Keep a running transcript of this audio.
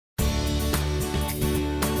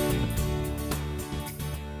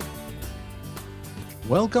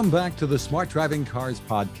Welcome back to the Smart Driving Cars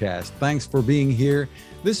podcast. Thanks for being here.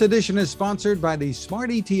 This edition is sponsored by the Smart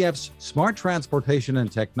ETF's Smart Transportation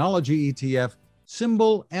and Technology ETF,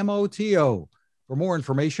 symbol MOTO. For more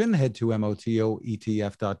information, head to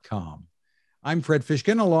motoetf.com. I'm Fred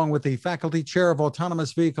Fishkin, along with the Faculty Chair of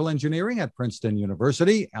Autonomous Vehicle Engineering at Princeton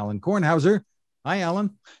University, Alain Kornhauser. Hi, Alain.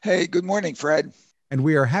 Hey, good morning, Fred. And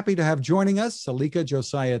we are happy to have joining us Selika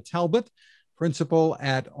Josiah Talbott, Principal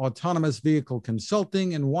at Autonomous Vehicle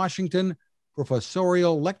Consulting in Washington,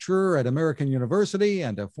 professorial lecturer at American University,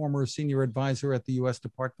 and a former senior advisor at the U.S.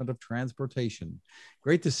 Department of Transportation.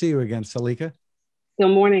 Great to see you again, Selika. Good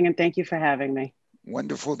morning, and thank you for having me.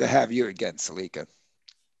 Wonderful to have you again, Selika.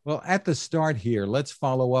 Well, at the start here, let's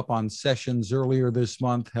follow up on sessions earlier this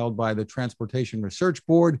month held by the Transportation Research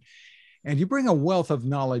Board. And you bring a wealth of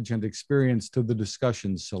knowledge and experience to the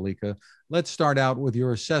discussions, Selika. Let's start out with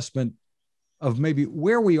your assessment of maybe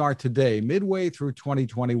where we are today, midway through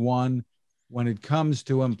 2021, when it comes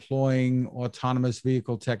to employing autonomous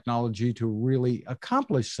vehicle technology to really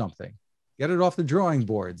accomplish something, get it off the drawing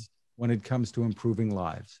boards when it comes to improving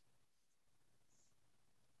lives.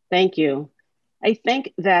 Thank you. I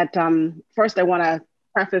think that first I want to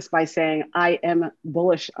preface by saying I am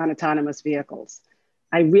bullish on autonomous vehicles.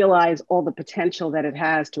 I realize all the potential that it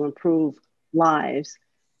has to improve lives,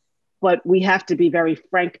 but we have to be very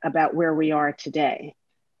frank about where we are today.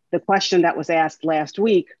 The question that was asked last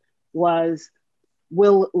week was,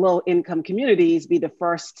 will low-income communities be the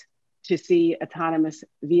first to see autonomous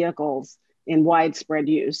vehicles in widespread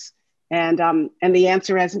use? And the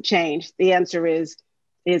answer hasn't changed. The answer is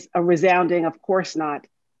a resounding, of course not,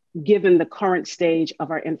 given the current stage of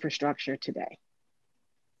our infrastructure today.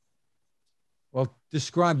 Well,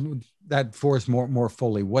 describe that for us more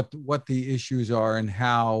fully, what the issues are and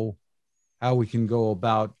how we can go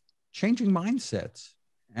about changing mindsets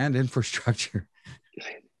and infrastructure.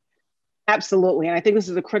 Absolutely. And I think this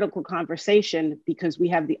is a critical conversation because we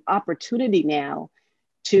have the opportunity now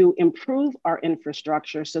to improve our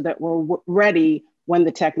infrastructure so that we're ready when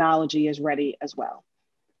the technology is ready as well.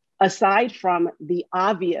 Aside from the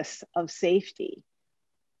obvious of safety,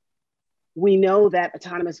 we know that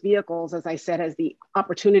autonomous vehicles, as I said, has the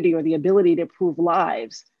opportunity or the ability to improve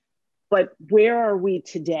lives. But where are we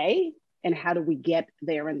today and how do we get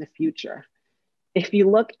there in the future? If you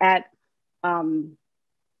look at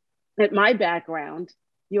my background,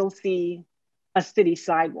 you'll see a city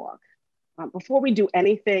sidewalk. Before we do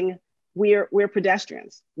anything, we're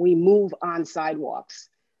pedestrians. We move on sidewalks.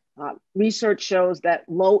 Research shows that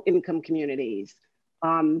low-income communities,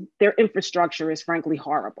 their infrastructure is frankly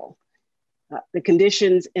horrible. The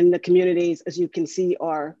conditions in the communities, as you can see,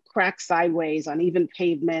 are cracked sideways, uneven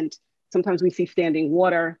pavement. Sometimes we see standing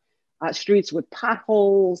water, streets with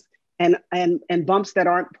potholes and bumps that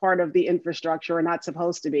aren't part of the infrastructure or not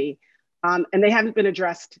supposed to be. And they haven't been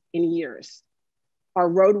addressed in years. Our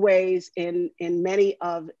roadways in many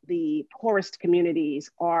of the poorest communities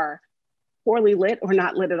are poorly lit or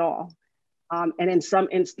not lit at all. And in some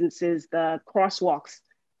instances, the crosswalks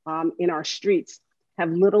in our streets have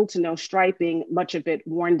little to no striping, much of it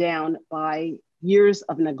worn down by years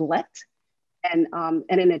of neglect and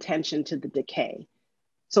inattention to the decay.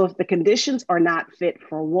 So if the conditions are not fit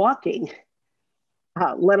for walking,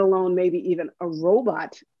 let alone maybe even a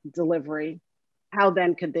robot delivery, how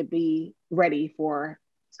then could they be ready for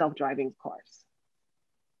self-driving cars?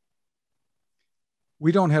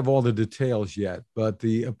 We don't have all the details yet, but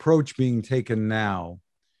the approach being taken now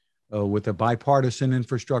with a bipartisan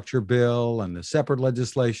infrastructure bill and the separate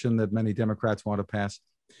legislation that many Democrats want to pass,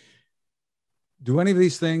 will any of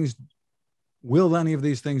these things,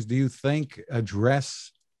 do you think,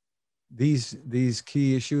 address these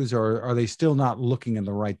key issues, or are they still not looking in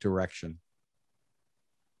the right direction?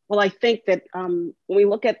 Well, I think that when we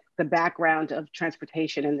look at the background of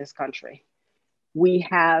transportation in this country, we've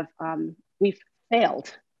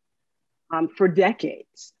failed for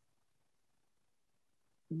decades.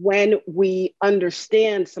 When we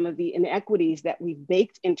understand some of the inequities that we've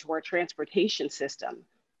baked into our transportation system,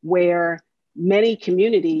 where many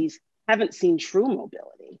communities haven't seen true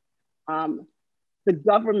mobility, the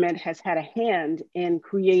government has had a hand in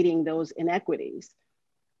creating those inequities.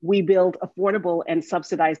 We build affordable and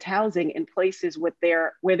subsidized housing in places where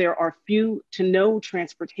there are few to no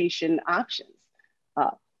transportation options,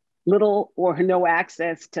 little or no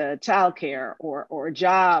access to childcare or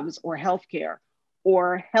jobs or healthcare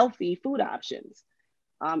or healthy food options,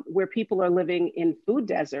 where people are living in food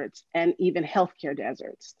deserts and even healthcare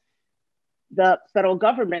deserts. The federal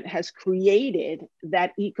government has created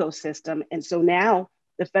that ecosystem. And so now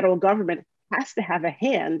the federal government has to have a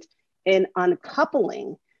hand in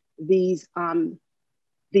uncoupling these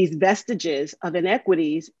these vestiges of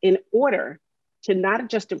inequities in order to not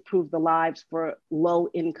just improve the lives for low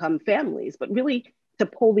income families, but really to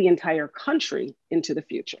pull the entire country into the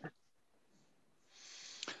future.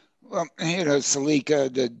 Well,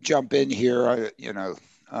 Selika, to jump in here,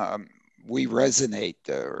 we resonate,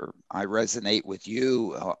 or I resonate with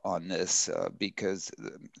you on this because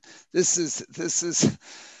this is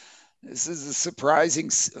a surprising,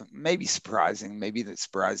 maybe that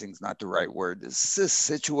surprising is not the right word. This is a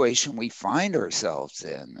situation we find ourselves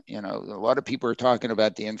in. A lot of people are talking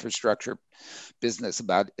about the infrastructure business,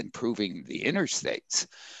 about improving the interstates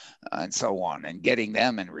and so on, and getting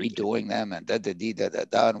them and redoing them and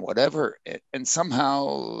and whatever. And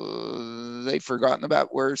somehow they've forgotten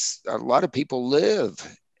about where a lot of people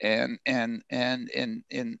live. And in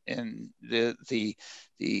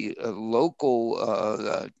the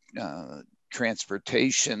local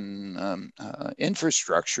transportation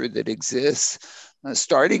infrastructure that exists,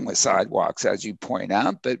 starting with sidewalks, as you point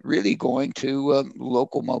out, but really going to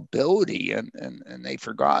local mobility, and they've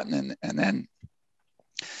forgotten, and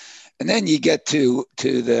then you get to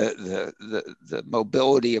the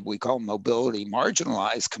mobility of, we call mobility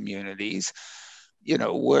marginalized communities,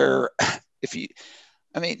 where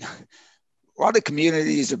a lot of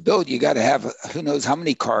communities are built, you got to have who knows how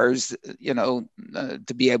many cars,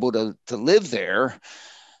 to be able to live there.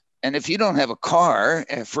 And if you don't have a car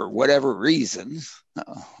for whatever reason,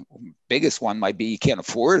 biggest one might be you can't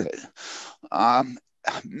afford it.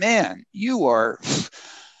 Man, you are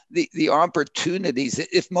the opportunities.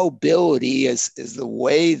 If mobility is the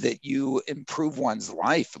way that you improve one's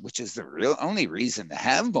life, which is the real only reason to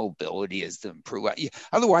have mobility, is to improve.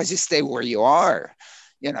 Otherwise, you stay where you are.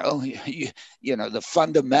 The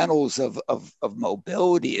fundamentals of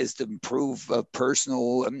mobility is to improve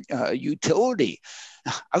personal utility.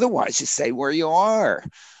 Otherwise, you stay where you are.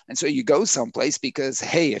 And so you go someplace because,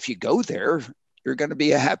 hey, if you go there, you're going to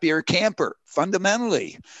be a happier camper,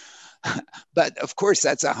 fundamentally. But of course,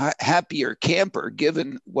 that's a happier camper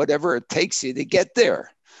given whatever it takes you to get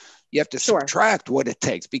there. You have to subtract what it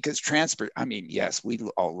takes, because yes, we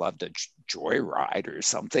all love to joyride or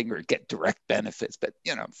something or get direct benefits, but,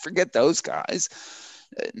 forget those guys.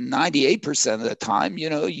 98% of the time,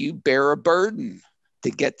 you bear a burden to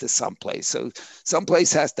get to someplace. So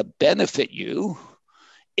someplace has to benefit you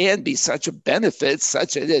and be such a benefit,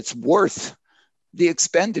 such that it's worth the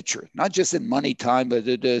expenditure, not just in money, time, but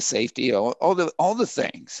the safety, all the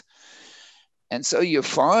things. And so you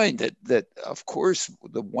find that of course,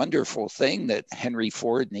 the wonderful thing that Henry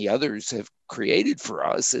Ford and the others have created for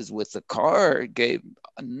us is, with the car, it gave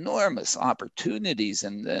enormous opportunities,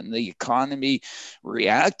 and then the economy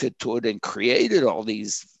reacted to it and created all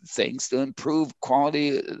these things to improve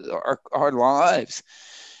quality of our lives,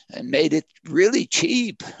 and made it really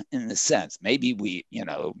cheap in a sense. Maybe we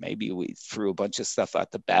threw a bunch of stuff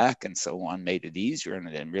out the back and so on, made it easier, and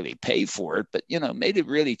didn't really pay for it, but, made it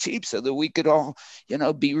really cheap so that we could all,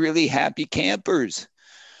 be really happy campers.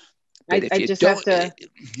 But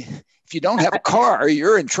if you don't have a car,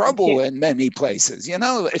 you're in trouble in many places,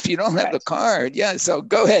 if you don't have a car. Yeah. So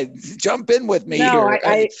go ahead, jump in with me here.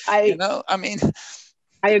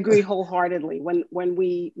 I agree wholeheartedly. When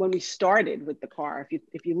we started with the car,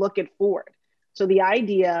 if you look at Ford, so the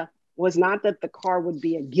idea was not that the car would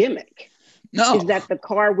be a gimmick. No, is that the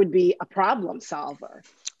car would be a problem solver.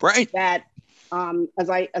 Right. That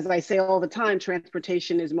as I say all the time,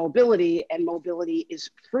 transportation is mobility, and mobility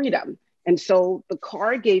is freedom. And so the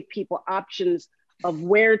car gave people options of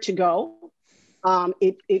where to go.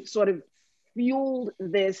 It sort of fueled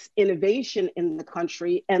this innovation in the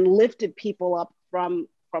country and lifted people up from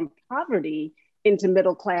poverty into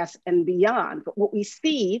middle class and beyond. But what we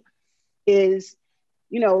see is,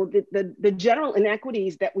 the general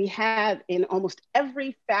inequities that we have in almost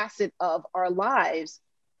every facet of our lives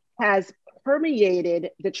has permeated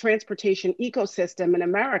the transportation ecosystem in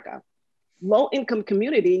America. Low-income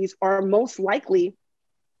communities are most likely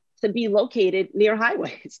to be located near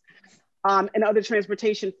highways and other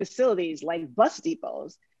transportation facilities like bus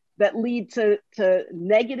depots that lead to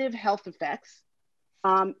negative health effects,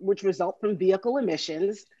 which result from vehicle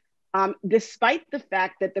emissions, despite the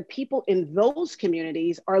fact that the people in those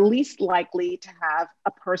communities are least likely to have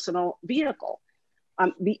a personal vehicle.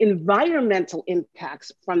 The environmental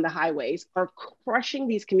impacts from the highways are crushing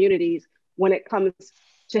these communities when it comes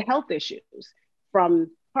to health issues, from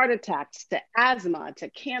heart attacks to asthma to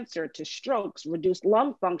cancer to strokes, reduced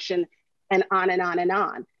lung function, and on and on and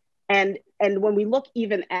on. And when we look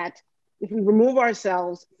even at, if we remove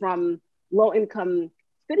ourselves from low-income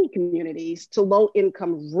city communities to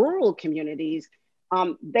low-income rural communities,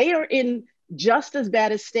 they are in just as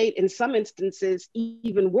bad as state, in some instances,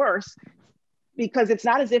 even worse, because it's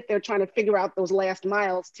not as if they're trying to figure out those last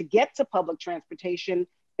miles to get to public transportation.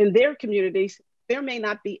 In their communities, there may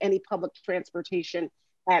not be any public transportation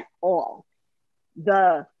at all.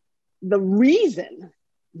 The reason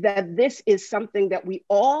that this is something that we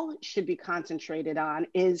all should be concentrated on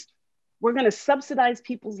is we're going to subsidize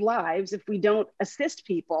people's lives if we don't assist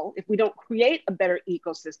people, if we don't create a better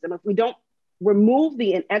ecosystem, if we don't remove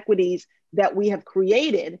the inequities that we have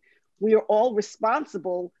created. We are all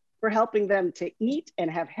responsible for helping them to eat and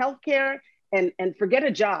have healthcare and forget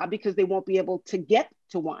a job because they won't be able to get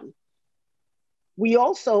to one. We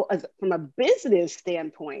also, from a business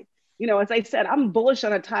standpoint, as I said, I'm bullish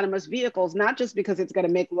on autonomous vehicles, not just because it's going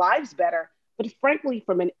to make lives better, but frankly,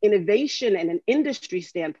 from an innovation and an industry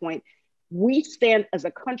standpoint, we stand as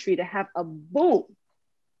a country to have a boom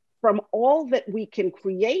from all that we can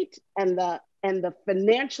create and the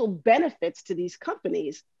financial benefits to these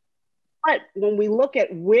companies. But when we look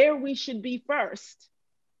at where we should be first,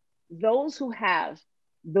 those who have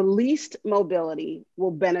the least mobility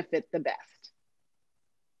will benefit the best.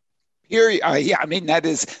 Yeah, I mean, that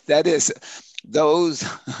is those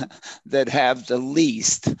that have the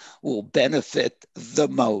least will benefit the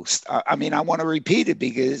most. I mean, I want to repeat it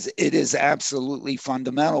because it is absolutely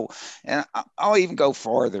fundamental. And I'll even go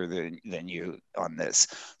farther than you on this.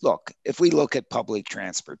 Look, if we look at public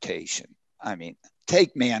transportation, I mean,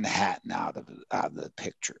 take Manhattan out of the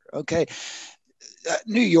picture, okay?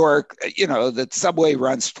 New York, the subway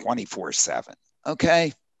runs 24/7,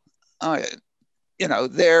 okay?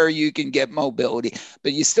 There you can get mobility,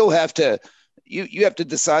 but you still have to, you have to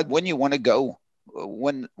decide when you want to go,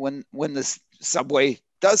 when the subway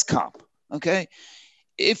does come, okay?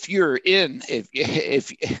 If you're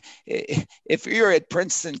at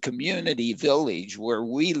Princeton Community Village, where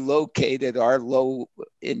we located our low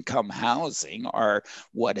income housing or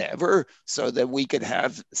whatever, so that we could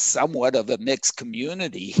have somewhat of a mixed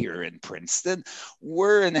community here in Princeton,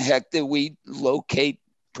 where in the heck did we locate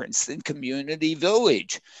Princeton Community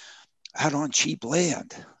Village? Out on cheap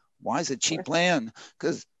land. Why is it cheap land?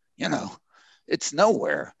 Because, it's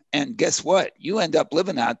nowhere. And guess what? You end up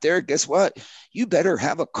living out there. Guess what? You better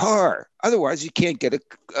have a car. Otherwise, you can't get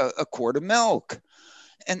a quart of milk.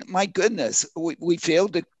 And my goodness, we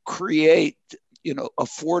failed to create,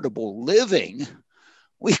 affordable living.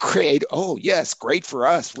 We create, oh, yes, great for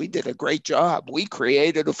us. We did a great job. We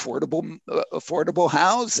created affordable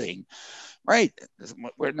housing. Right,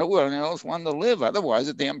 where no one else wanted to live. Otherwise,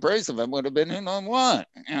 the damn price of it would have been who knows what.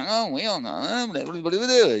 We all know.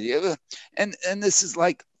 And this is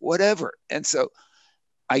like whatever. And so,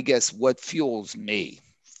 I guess what fuels me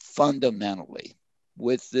fundamentally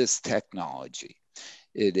with this technology,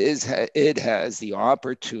 it has the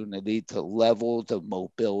opportunity to level the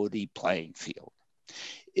mobility playing field.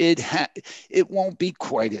 It won't be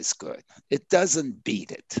quite as good. It doesn't beat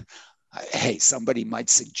it. Hey, somebody might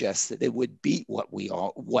suggest that it would beat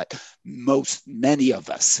many of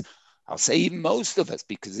us, I'll say even most of us,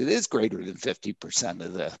 because it is greater than 50%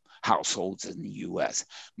 of the households in the US.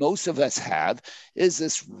 Most of us have is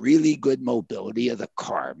this really good mobility of the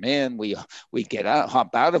car. Man, we get out,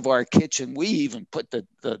 hop out of our kitchen. We even put the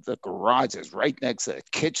garages right next to the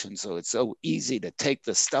kitchen, so it's so easy to take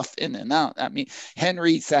the stuff in and out. I mean,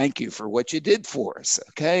 Henry, thank you for what you did for us,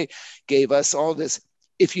 okay? Gave us all this.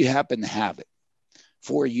 If you happen to have it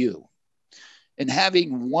for you. And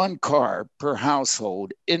having one car per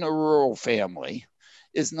household in a rural family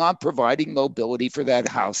is not providing mobility for that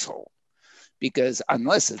household, because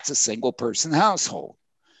unless it's a single person household.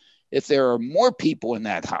 If there are more people in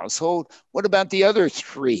that household, what about the other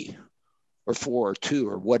 3 or 4 or 2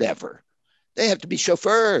 or whatever? They have to be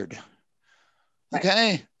chauffeured.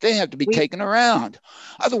 Okay, right. They have to be taken around.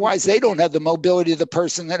 Otherwise, they don't have the mobility of the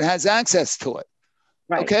person that has access to it.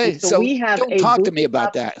 Right. Okay, so we have don't talk to me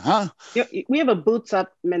about that, huh? We have a boots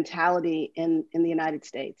up mentality in the United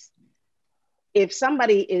States. If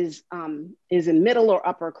somebody is in middle or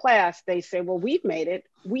upper class, they say, well, we've made it.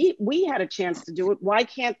 We had a chance to do it. Why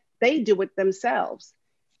can't they do it themselves?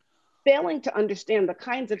 Failing to understand the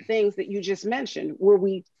kinds of things that you just mentioned,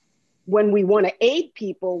 when we want to aid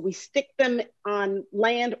people, we stick them on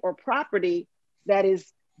land or property that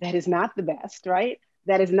is not the best, right?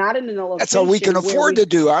 That is not in an location. That's all we can afford to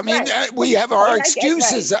do. I mean, right. We have our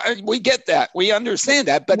excuses. Right. We get that. We understand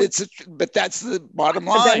that, but that's the bottom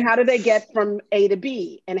line. But then how do they get from A to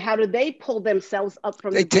B? And how do they pull themselves up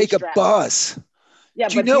from the take a bus. Yeah,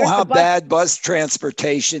 do you know how bad bus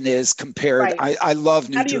transportation is compared? Right. I love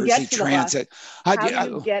New Jersey Transit. How do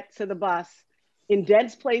you get to the bus in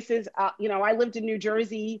dense places? I lived in New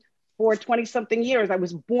Jersey for 20 something years. I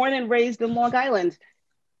was born and raised in Long Island.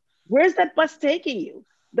 Where's that bus taking you?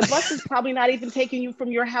 The bus is probably not even taking you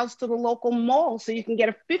from your house to the local mall so you can get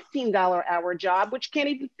a $15 hour job, which can't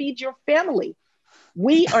even feed your family.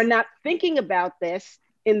 We are not thinking about this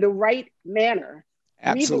in the right manner.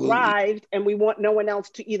 Absolutely. We've arrived and we want no one else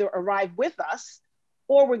to either arrive with us,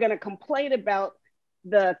 or we're going to complain about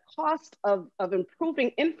the cost of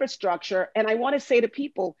improving infrastructure. And I want to say to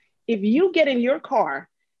people, if you get in your car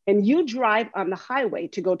and you drive on the highway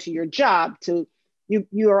to go to your job,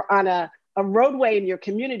 you're on a roadway in your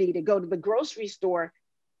community to go to the grocery store,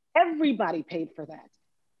 everybody paid for that.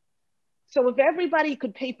 So if everybody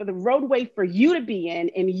could pay for the roadway for you to be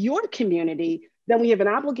in your community, then we have an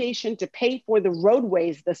obligation to pay for the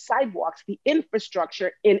roadways, the sidewalks, the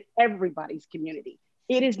infrastructure in everybody's community.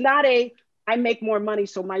 It is not I make more money,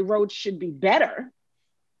 so my roads should be better.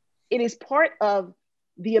 It is part of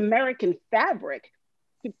the American fabric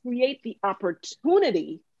to create the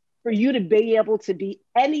opportunity for you to be able to be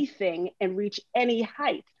anything and reach any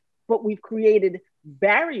height. But we've created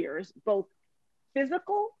barriers, both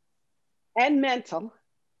physical and mental,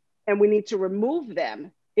 and we need to remove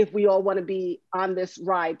them if we all want to be on this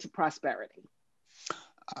ride to prosperity.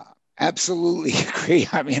 Absolutely agree.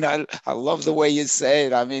 I mean, I love the way you say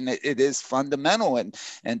it. I mean, it is fundamental.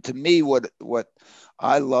 And to me, what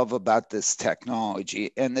I love about this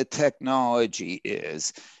technology, and the technology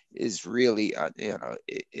is really,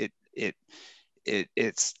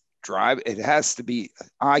 it's it has to be,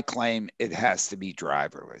 I claim it has to be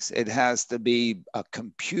driverless. It has to be a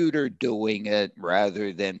computer doing it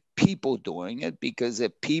rather than people doing it, because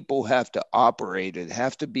if people have to operate it,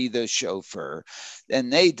 have to be the chauffeur,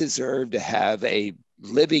 then they deserve to have a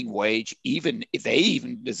living wage, even if they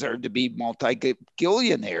even deserve to be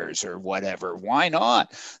multi-gillionaires or whatever. Why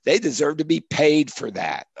not? They deserve to be paid for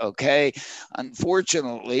that, okay?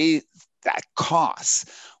 Unfortunately, that costs.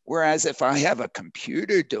 Whereas if I have a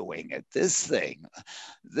computer doing it,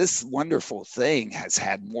 this wonderful thing has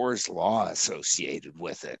had Moore's law associated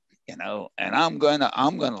with it, and I'm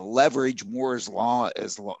gonna leverage Moore's law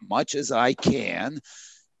as much as I can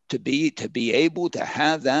to be able to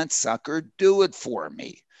have that sucker do it for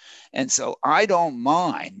me. And so I don't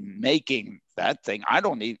mind making that thing. I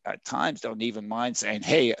at times don't even mind saying,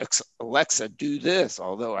 hey, Alexa, do this.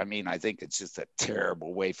 Although, I mean, I think it's just a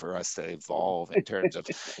terrible way for us to evolve in terms of,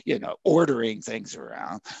 ordering things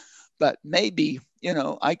around. But maybe,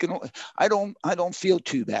 I don't feel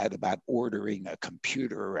too bad about ordering a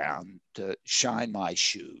computer around to shine my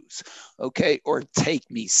shoes, okay, or take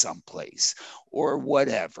me someplace or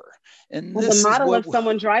whatever. And well, the model of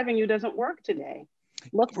someone driving you doesn't work today.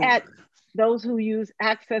 Look at those who use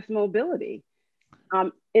access mobility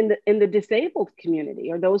in the disabled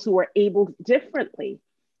community, or those who are able differently.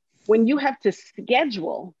 When you have to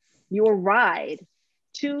schedule your ride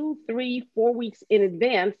 2, 3, 4 weeks in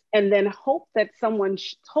advance, and then hope that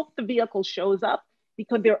hope the vehicle shows up,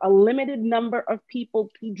 because there are a limited number of people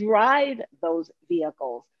to drive those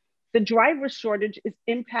vehicles. The driver shortage is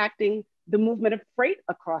impacting the movement of freight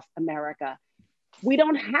across America. We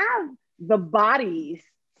don't have the bodies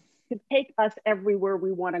to take us everywhere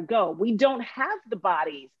we want to go. We don't have the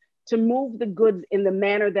bodies to move the goods in the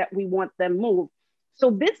manner that we want them moved.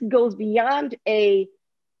 So this goes beyond a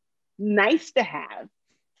nice to have.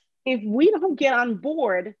 If we don't get on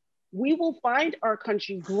board, we will find our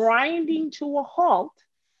country grinding to a halt,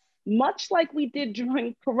 much like we did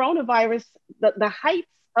during coronavirus, the heights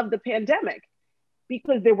of the pandemic,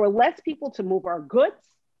 because there were less people to move our goods,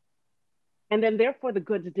 and then therefore the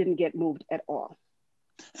goods didn't get moved at all.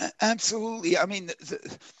 Absolutely. I mean,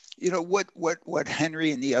 what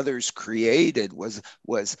Henry and the others created was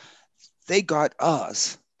they got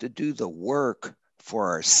us to do the work for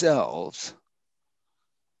ourselves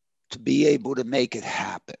to be able to make it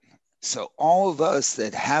happen. So all of us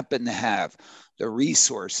that happen to have the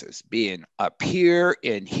resources, being up here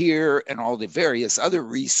and here and all the various other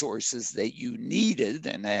resources that you needed,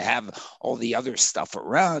 and they have all the other stuff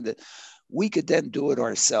around it, we could then do it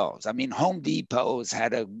ourselves. I mean, Home Depot's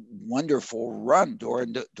had a wonderful run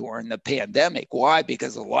during the pandemic. Why?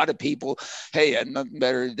 Because a lot of people, hey, had nothing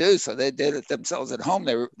better to do, so they did it themselves at home.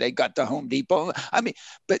 They got the Home Depot. I mean,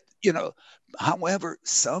 but however,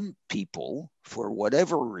 some people, for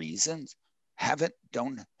whatever reasons,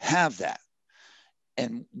 don't have that.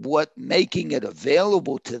 And making it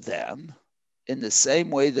available to them in the same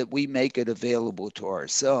way that we make it available to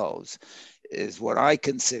ourselves is what I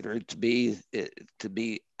consider to be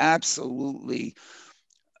absolutely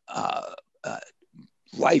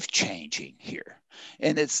life-changing here.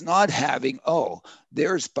 And it's not having, oh,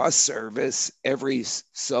 there's bus service every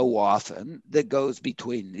so often that goes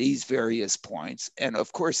between these various points. And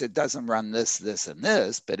of course, it doesn't run this, this, and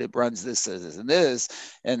this, but it runs this, this, and this.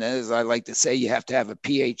 And as I like to say, you have to have a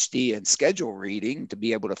PhD in schedule reading to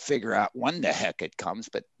be able to figure out when the heck it comes.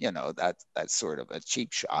 But, you know, that's sort of a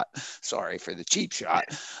cheap shot. Sorry for the cheap shot.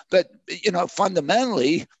 But, you know,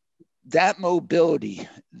 fundamentally, that mobility,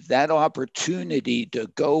 that opportunity to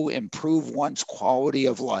go improve one's quality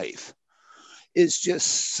of life is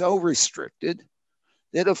just so restricted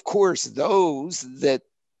that, of course, those that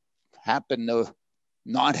happen to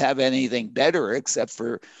not have anything better except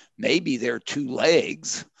for maybe their two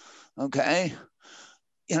legs, okay,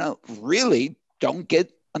 you know, really don't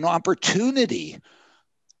get an opportunity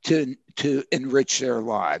to enrich their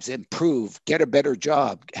lives, improve, get a better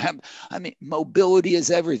job. I mean, mobility is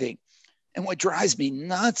everything. And what drives me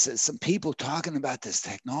nuts is some people talking about this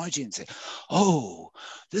technology and say, oh,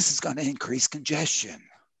 this is going to increase congestion.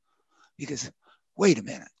 Because, wait a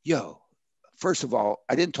minute, first of all,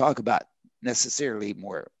 I didn't talk about necessarily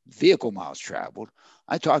more vehicle miles traveled.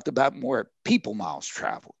 I talked about more people miles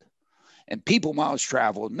traveled. And people miles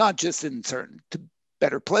traveled, not just in certain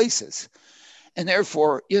better places. And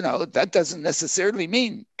therefore, you know, that doesn't necessarily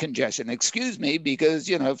mean congestion. Excuse me, because,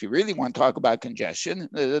 you know, if you really want to talk about congestion,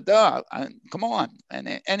 come on.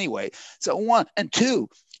 And anyway, so one and two,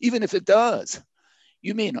 even if it does,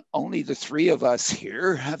 you mean only the three of us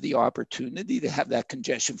here have the opportunity to have that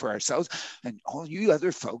congestion for ourselves, and all you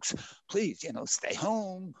other folks, please, you know, stay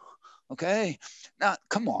home. Okay. Now,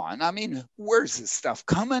 come on. I mean, where's this stuff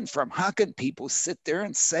coming from? How can people sit there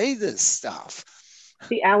and say this stuff?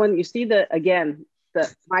 See, Alan, you see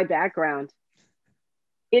my background.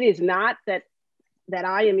 It is not that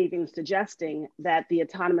I am even suggesting that the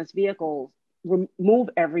autonomous vehicles move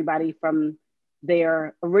everybody from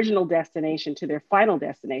their original destination to their final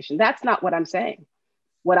destination. That's not what I'm saying.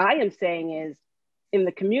 What I am saying is, in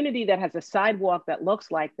the community that has a sidewalk that looks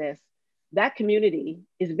like this, that community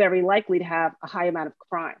is very likely to have a high amount of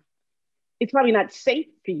crime. It's probably not safe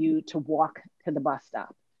for you to walk to the bus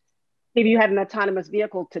stop. If you had an autonomous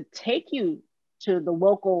vehicle to take you to the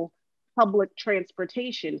local public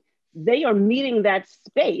transportation, they are meeting that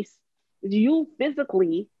space you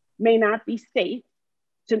physically may not be safe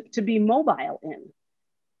to be mobile in.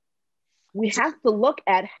 We have to look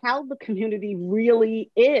at how the community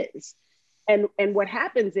really is. And what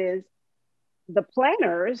happens is the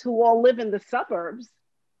planners who all live in the suburbs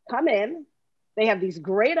come in, they have these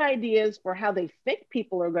great ideas for how they think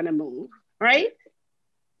people are going to move, right?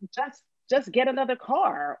 Just get another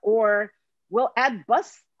car, or we'll add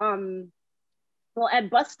bus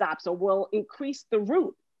stops, or we'll increase the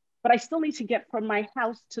route, but I still need to get from my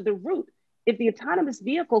house to the route. If the autonomous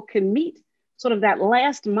vehicle can meet sort of that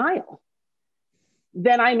last mile,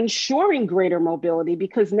 then I'm ensuring greater mobility,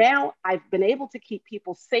 because now I've been able to keep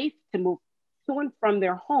people safe to move to and from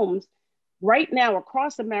their homes. Right now,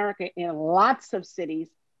 across America, in lots of cities,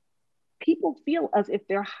 people feel as if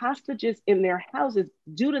they're hostages in their houses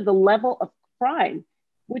due to the level of crime,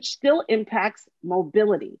 which still impacts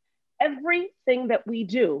mobility. Everything that we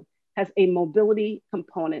do has a mobility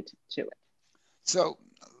component to it. So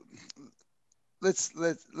let's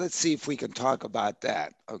see if we can talk about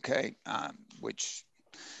that, okay?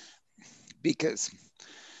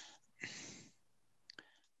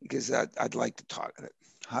 Because I'd like to talk.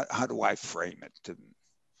 How do I frame it?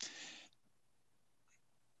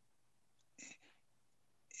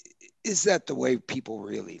 Is that the way people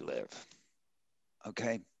really live?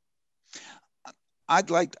 Okay. I'd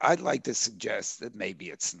like to suggest that maybe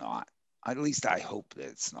it's not. At least I hope that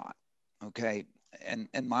it's not. Okay. And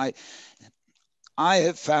I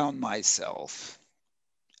have found myself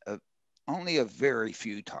only a very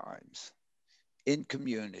few times in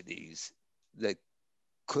communities that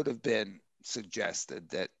could have been suggested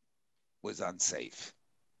that was unsafe,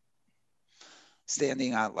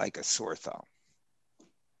 standing out like a sore thumb.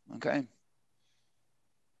 Okay.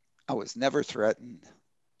 I was never threatened.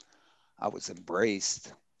 I was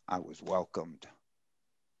embraced. I was welcomed.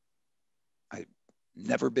 I've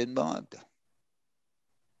never been mugged.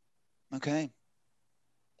 Okay.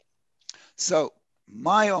 So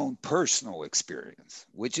my own personal experience,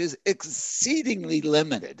 which is exceedingly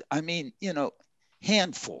limited, I mean, you know,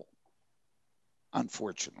 handful,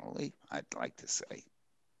 unfortunately, I'd like to say,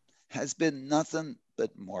 has been nothing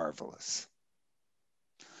but marvelous.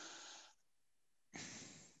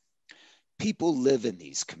 People live in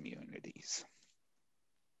these communities.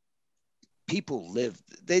 People live,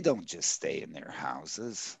 they don't just stay in their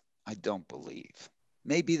houses. I don't believe.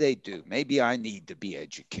 Maybe they do. Maybe I need to be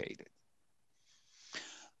educated.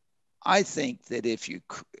 I think that if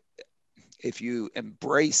you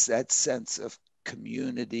embrace that sense of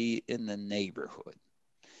community in the neighborhood,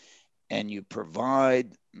 and you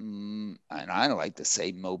provide, and I like to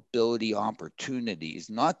say, mobility opportunities,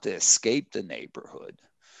 not to escape the neighborhood,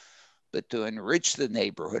 but to enrich the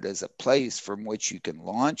neighborhood as a place from which you can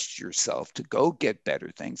launch yourself to go get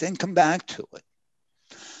better things and come back to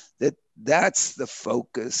it. That's the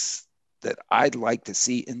focus that I'd like to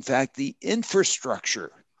see. In fact, the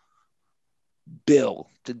infrastructure bill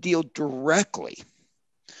to deal directly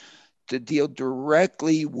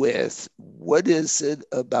with what is it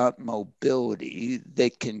about mobility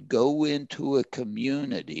that can go into a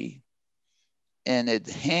community and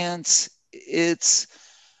enhance it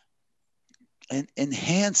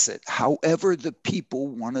however the people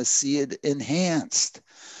want to see it enhanced.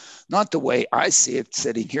 Not the way I see it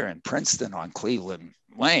sitting here in Princeton on Cleveland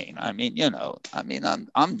Lane. I'm not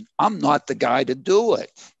the guy to do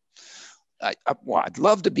it. I'd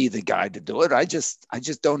love to be the guy to do it. I just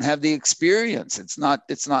don't have the experience. It's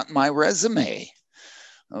not my resume.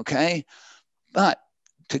 Okay. But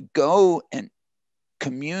to go and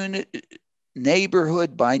community,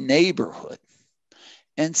 neighborhood by neighborhood,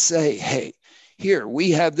 and say, hey, here,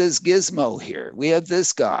 we have this gizmo here. We have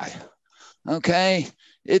this guy. Okay.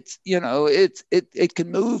 It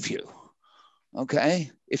can move you. Okay.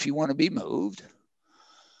 If you want to be moved,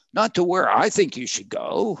 not to where I think you should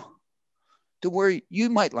go, to where you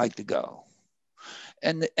might like to go.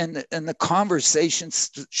 And the conversation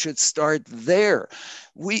should start there.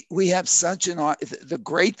 We have the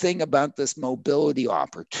great thing about this mobility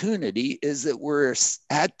opportunity is that we're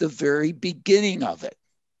at the very beginning of it.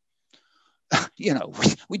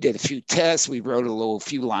 We did a few tests. We wrote a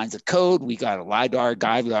few lines of code. We got a LiDAR,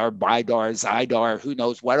 GuiDAR, BIDAR, ZIDAR, who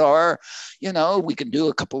knows what are. We can do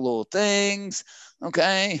a couple little things.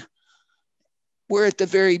 Okay. We're at the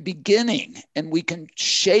very beginning, and we can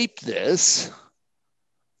shape this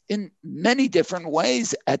in many different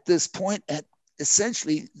ways at this point at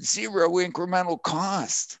essentially zero incremental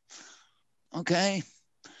cost. Okay.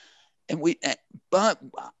 But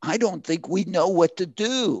I don't think we know what to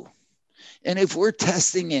do. And if we're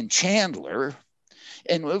testing in Chandler,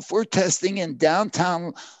 and if we're testing in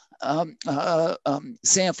downtown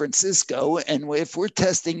San Francisco, and if we're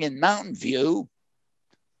testing in Mountain View,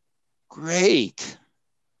 great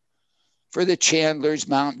for the Chandlers,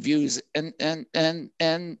 Mountain Views, and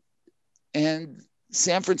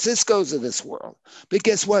San Francisco's of this world. But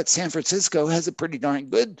guess what? San Francisco has a pretty darn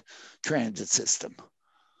good transit system.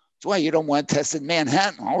 That's why you don't want to test in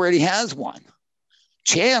Manhattan. Already has one.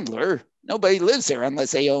 Chandler, nobody lives there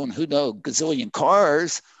unless they own gazillion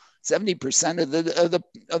cars. 70%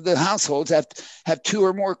 of the households have two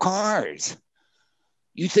or more cars.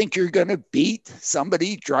 You think you're going to beat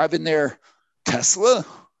somebody driving their Tesla,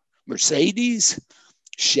 Mercedes,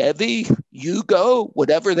 Chevy, Yugo,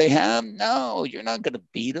 whatever they have? No, you're not going to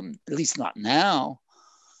beat them, at least not now.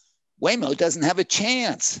 Waymo doesn't have a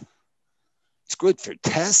chance. It's good for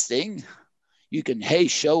testing. You can,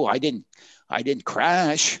 show I didn't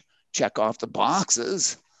crash, check off the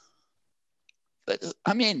boxes. But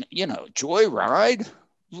Joyride,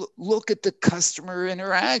 look at the customer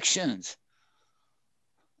interactions.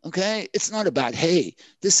 Okay. It's not about, hey,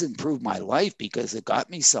 this improved my life because it got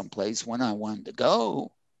me someplace when I wanted to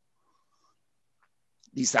go.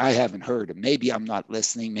 At least I haven't heard. And maybe I'm not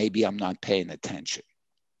listening. Maybe I'm not paying attention.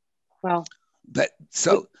 Well, but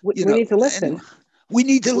so we need to listen. We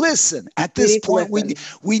need to listen. At this point, we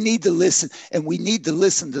need to listen, and we need to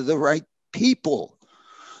listen to the right people.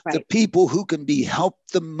 Right. The people who can be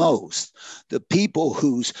helped the most, the people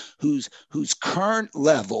whose current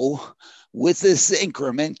level with this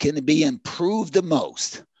increment can be improved the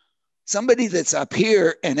most. Somebody that's up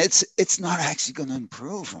here and it's not actually going to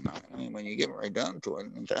improve. I mean, when you get right down to it,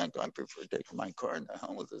 in fact, I prefer taking my car and the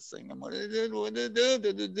hell with this thing. And what the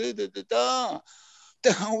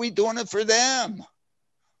hell are we doing it for them?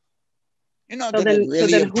 You're not going to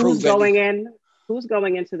really improve it. Who's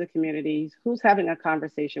going into the communities? Who's having a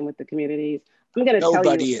conversation with the communities? I'm going to tell you.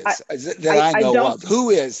 Nobody is that I know of. Who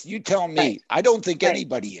is? You tell me. Right. I don't think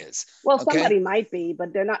anybody is. Well, somebody might be,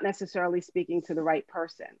 but they're not necessarily speaking to the right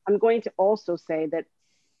person. I'm going to also say that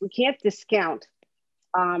we can't discount.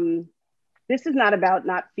 This is not about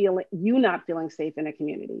not feeling safe in a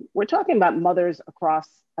community. We're talking about mothers across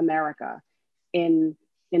America in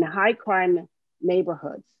high crime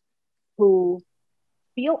neighborhoods who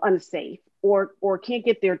feel unsafe or can't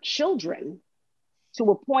get their children to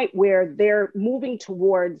a point where they're moving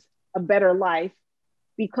towards a better life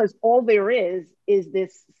because all there is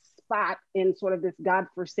this spot in sort of this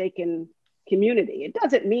godforsaken community. It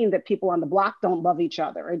doesn't mean that people on the block don't love each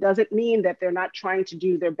other. It doesn't mean that they're not trying to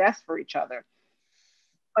do their best for each other.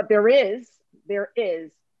 But there is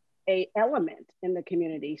a element in the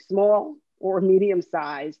community, small or medium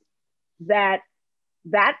sized, that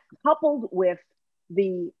coupled with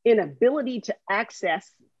the inability to access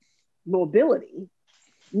mobility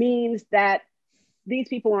means that these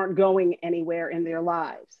people aren't going anywhere in their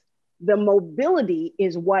lives. The mobility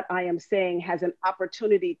is what I am saying has an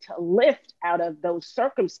opportunity to lift out of those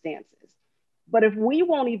circumstances. But if we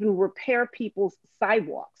won't even repair people's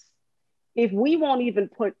sidewalks, if we won't even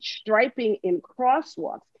put striping in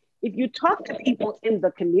crosswalks, if you talk to people in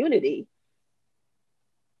the community,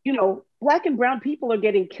 you know, Black and brown people are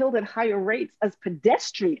getting killed at higher rates as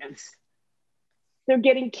pedestrians. They're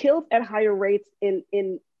getting killed at higher rates in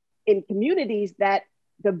communities that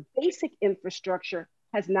the basic infrastructure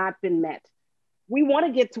has not been met. We want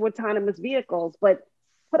to get to autonomous vehicles, but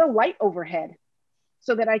put a light overhead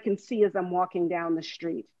so that I can see as I'm walking down the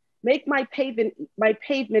street. Make my pavement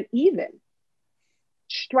even.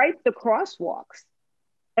 Stripe the crosswalks.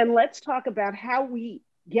 And let's talk about how we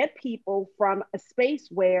get people from a space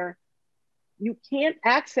where you can't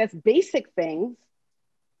access basic things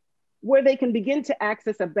where they can begin to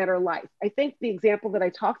access a better life. I think the example that I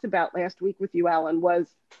talked about last week with you, Alain, was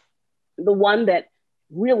the one that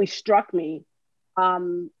really struck me,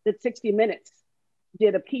 that 60 Minutes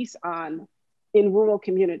did a piece on in rural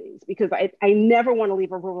communities, because I never want to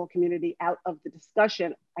leave a rural community out of the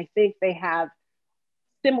discussion. I think they have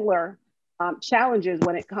similar challenges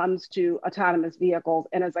when it comes to autonomous vehicles.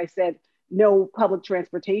 And as I said, no public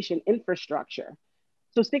transportation infrastructure.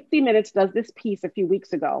 So 60 Minutes does this piece a few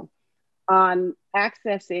weeks ago on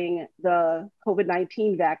accessing the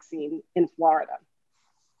COVID-19 vaccine in Florida.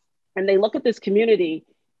 And they look at this community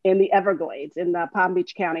in the Everglades, in the Palm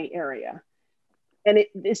Beach County area. And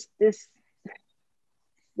this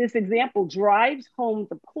example drives home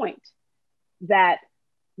the point that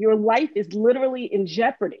your life is literally in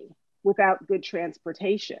jeopardy without good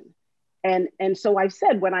transportation. And so I've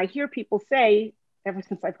said, when I hear people say, ever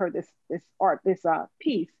since I've heard this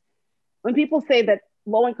piece, when people say that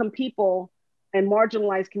low-income people and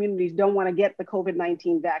marginalized communities don't want to get the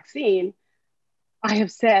COVID-19 vaccine, I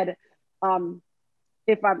have said,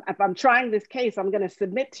 if I'm trying this case, I'm going to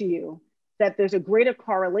submit to you that there's a greater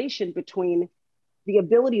correlation between the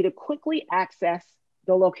ability to quickly access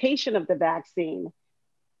the location of the vaccine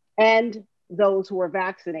and those who are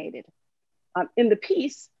vaccinated. In the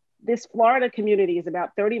piece, this Florida community is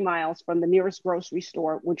about 30 miles from the nearest grocery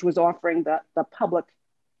store, which was offering the public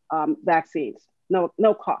vaccines,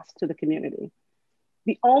 no cost to the community.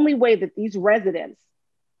 The only way that these residents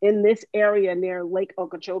in this area near Lake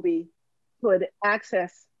Okeechobee could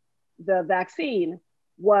access the vaccine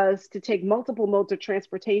was to take multiple modes of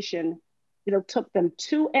transportation. It took them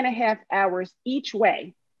 2.5 hours each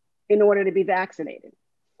way in order to be vaccinated.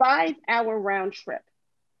 5-hour round trip.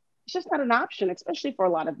 It's just not an option, especially for a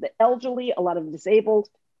lot of the elderly, a lot of the disabled.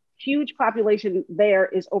 Huge population there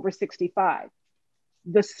is over 65.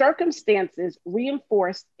 The circumstances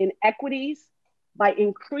reinforce inequities by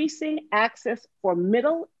increasing access for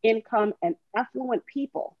middle income and affluent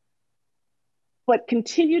people, but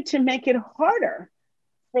continue to make it harder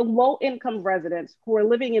for low income residents who are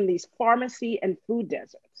living in these pharmacy and food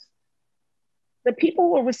deserts. The people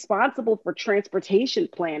who are responsible for transportation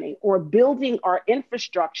planning or building our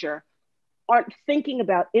infrastructure aren't thinking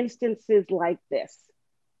about instances like this.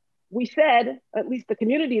 We said, at least the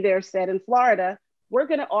community there said in Florida, we're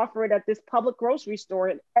going to offer it at this public grocery store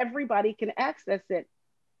and everybody can access it.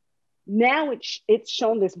 Now it's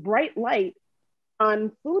shown this bright light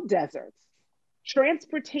on food deserts.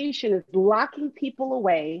 Transportation is locking people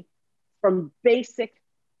away from basic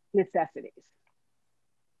necessities.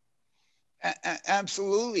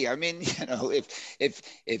 Absolutely. I mean,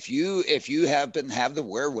 if you happen to have the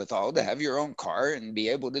wherewithal to have your own car and be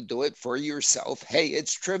able to do it for yourself, hey,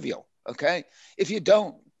 it's trivial. Okay. If you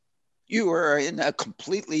don't, you are in a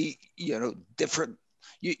completely, different.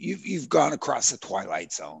 You've gone across the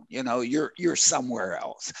twilight zone. You're somewhere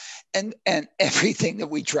else, and everything that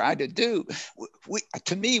we try to do,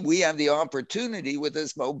 we have the opportunity with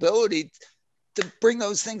this mobility to bring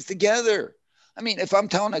those things together. I mean, if I'm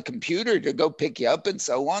telling a computer to go pick you up and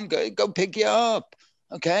so on, go pick you up.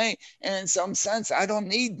 Okay. And in some sense, I don't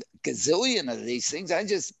need a gazillion of these things. I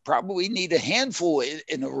just probably need a handful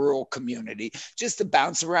in a rural community just to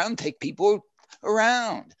bounce around, take people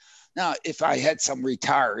around. Now, if I had some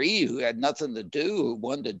retiree who had nothing to do, who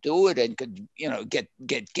wanted to do it and could, get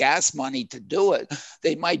gas money to do it,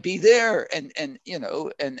 they might be there. And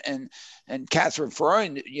Catherine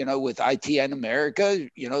Freund, with ITN America,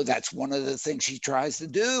 that's one of the things she tries to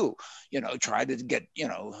do, try to get,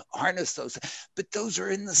 harness those. But those are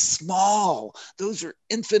in the small, those are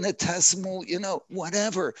infinitesimal,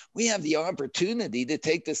 whatever. We have the opportunity to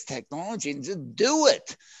take this technology and just do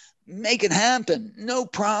it. Make it happen. No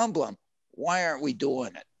problem. Why aren't we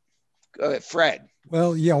doing it? Go ahead, Fred.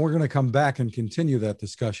 Well, yeah, we're going to come back and continue that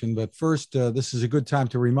discussion. But first, this is a good time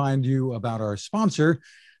to remind you about our sponsor,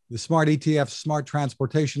 the Smart ETF, Smart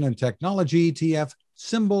Transportation and Technology ETF,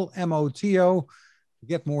 symbol MOTO. To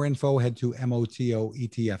get more info, head to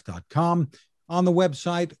motoetf.com. On the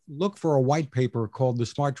website, look for a white paper called The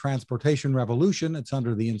Smart Transportation Revolution. It's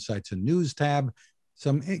under the Insights and News tab.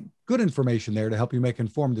 Some good information there to help you make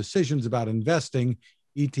informed decisions about investing.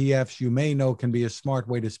 ETFs, you may know, can be a smart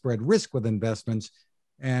way to spread risk with investments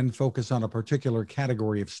and focus on a particular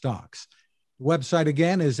category of stocks. The website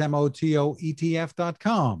again is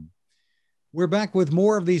motoetf.com. We're back with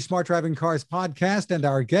more of the Smart Driving Cars podcast and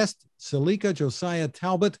our guest, Selika Josiah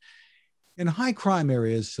Talbott. In high crime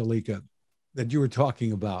areas, Selika, that you were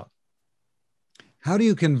talking about, how do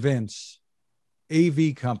you convince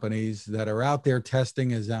AV companies that are out there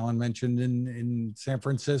testing, as Alain mentioned, in San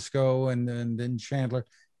Francisco and in Chandler,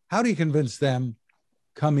 how do you convince them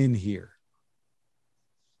come in here?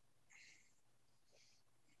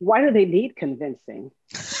 Why do they need convincing?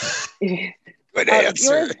 Good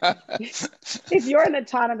answer. If you're an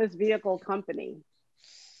autonomous vehicle company,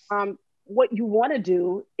 what you want to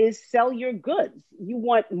do is sell your goods. You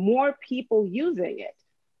want more people using it.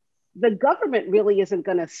 The government really isn't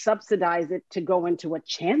going to subsidize it to go into a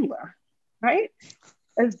Chandler, right?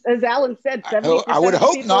 As Alain said, 70% I would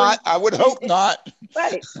hope not. I would hope not.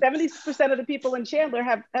 Right. 70% of the people in Chandler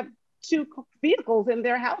have two vehicles in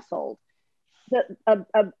their household. The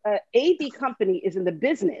AV company is in the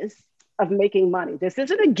business of making money. This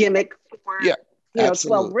isn't a gimmick for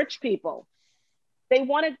 12 rich people. They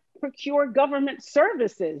want to procure government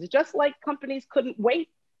services, just like companies couldn't wait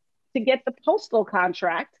to get the postal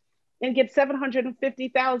contract and get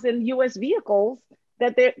 750,000 US vehicles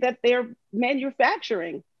that they're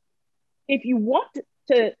manufacturing. If you want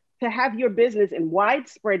to have your business in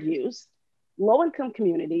widespread use, low-income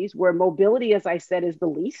communities where mobility, as I said, is the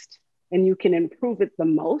least, and you can improve it the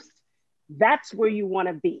most, that's where you want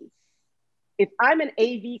to be. If I'm an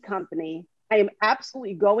AV company, I am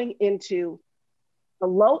absolutely going into a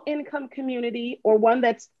low-income community or one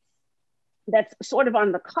that's sort of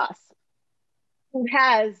on the cusp, who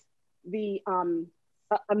has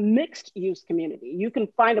a mixed use community. You can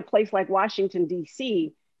find a place like Washington,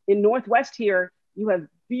 D.C. In Northwest here, you have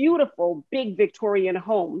beautiful, big Victorian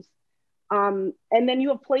homes. And then you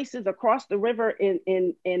have places across the river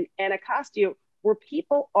in Anacostia where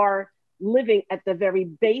people are living at the very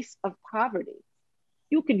base of poverty.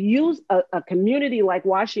 You could use a community like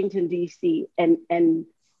Washington, D.C. and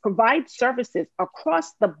provide services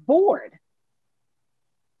across the board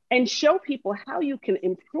and show people how you can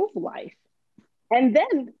improve life. And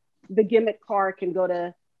then the gimmick car can go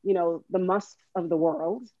to, the Musks of the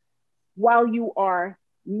world, while you are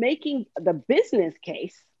making the business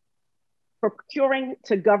case for procuring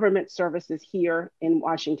to government services here in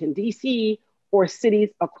Washington, D.C. or cities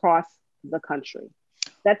across the country.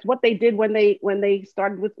 That's what they did when they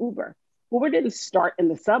started with Uber. Uber didn't start in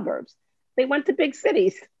the suburbs. They went to big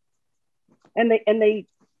cities and they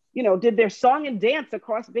did their song and dance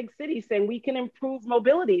across big cities saying we can improve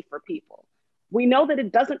mobility for people. We know that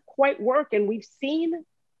it doesn't quite work, and we've seen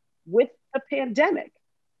with the pandemic,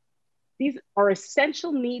 these are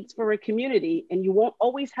essential needs for a community, and you won't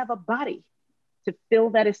always have a body to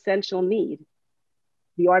fill that essential need.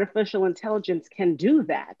 The artificial intelligence can do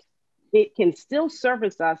that. It can still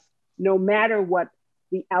service us no matter what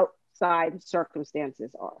the outside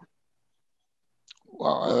circumstances are.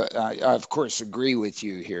 Well, I of course agree with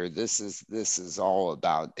you here. This is all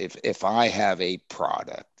about if I have a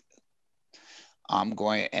product, I'm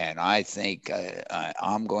going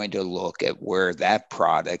to look at where that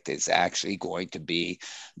product is actually going to be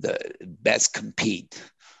the best compete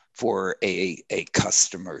for a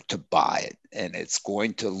customer to buy it. And it's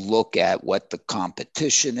going to look at what the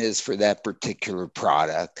competition is for that particular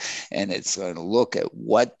product. And it's going to look at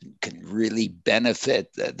what can really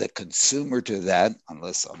benefit the consumer to that,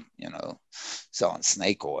 unless I'm, selling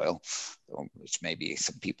snake oil, which maybe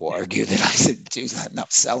some people argue that I should do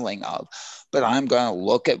enough selling of. But I'm going to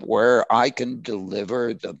look at where I can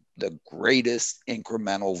deliver the the greatest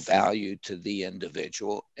incremental value to the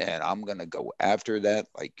individual. And I'm going to go after that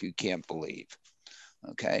like you can't believe.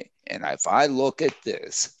 Okay. And if I look at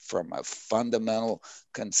this from a fundamental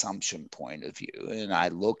consumption point of view, and I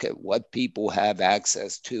look at what people have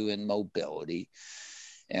access to in mobility,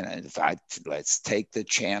 and if let's take the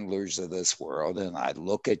Chandlers of this world, and I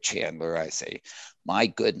look at Chandler, I say, my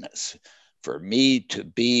goodness, for me to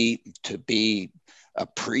be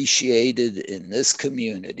appreciated in this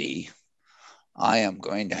community, I am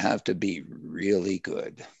going to have to be really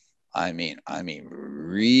good. I mean,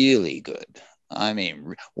 really good. I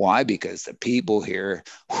mean, why? Because the people here,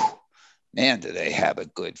 man, do they have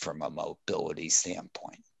it good from a mobility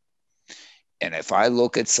standpoint. And if I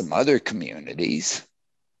look at some other communities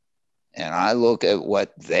and I look at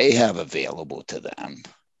what they have available to them,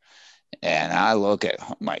 and I look at,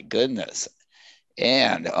 oh my goodness,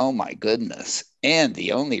 and oh my goodness, and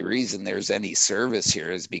the only reason there's any service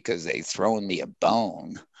here is because they've thrown me a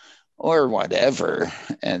bone or whatever,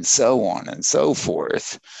 and so on and so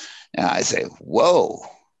forth. And I say, whoa,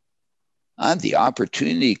 I have the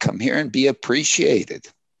opportunity to come here and be appreciated.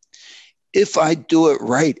 If I do it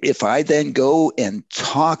right, if I then go and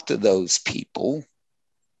talk to those people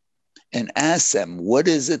and ask them, what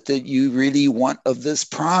is it that you really want of this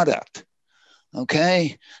product?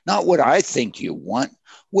 Okay, not what I think you want.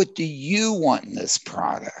 What do you want in this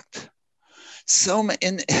product? So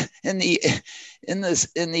in the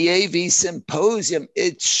AV symposium,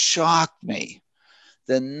 it shocked me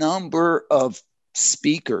the number of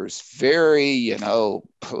speakers. Very,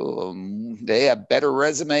 they have better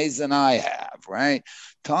resumes than I have, right?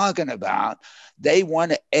 Talking about they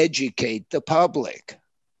want to educate the public.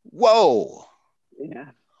 Whoa.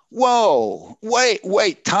 Yeah. Whoa.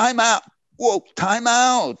 Wait, time out. Whoa, time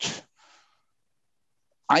out.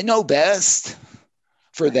 I know best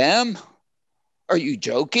for them. Are you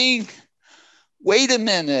joking? Wait a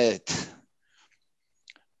minute.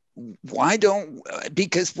 Why don't,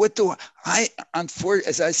 because what do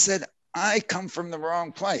as I said, I come from the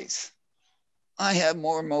wrong place. I have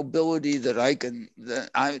more mobility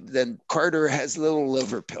than Carter has little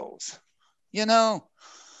liver pills.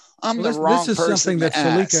 I'm the wrong person. This is something that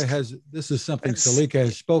Selika has. This is something Selika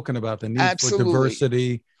has spoken about, the need for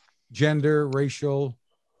diversity, gender, racial.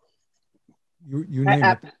 You name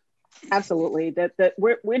it. Absolutely. That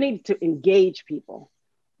we need to engage people.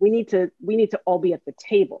 We need to all be at the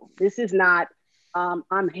table. This is not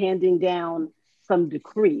I'm handing down some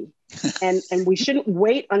decree, and we shouldn't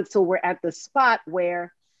wait until we're at the spot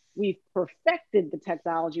where we've perfected the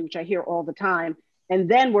technology, which I hear all the time, and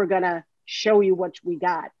then we're gonna show you what we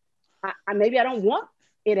got. Maybe I don't want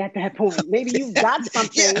it at that point. Maybe you've got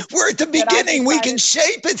something. Yeah, we're at the beginning. We can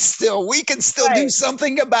shape it still. We can still do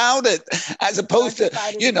something about it, as opposed to,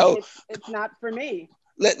 it's not for me.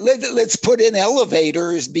 Let's put in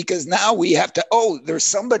elevators because now we have to, there's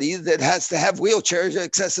somebody that has to have wheelchairs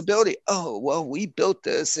accessibility. Oh, well, we built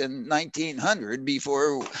this in 1900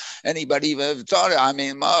 before anybody even thought it. I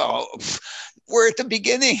mean, we're at the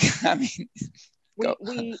beginning. I mean,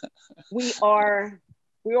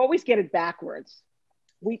 we always get it backwards.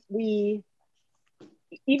 We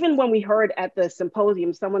even when we heard at the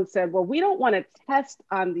symposium, someone said, well, we don't want to test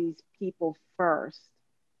on these people first.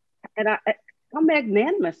 And how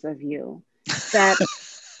magnanimous of you that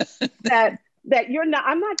you're not,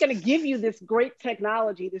 I'm not going to give you this great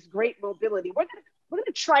technology, this great mobility. We're going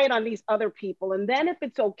to try it on these other people. And then if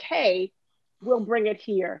it's okay, we'll bring it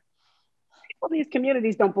here. People in these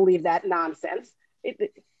communities don't believe that nonsense.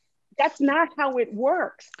 That's not how it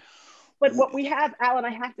works. But what we have, Alan,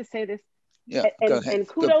 I have to say this, and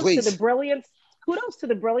kudos to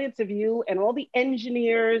the brilliance of you and all the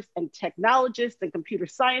engineers and technologists and computer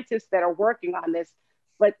scientists that are working on this.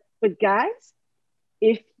 But guys,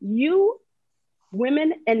 if you,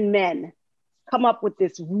 women and men, come up with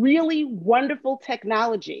this really wonderful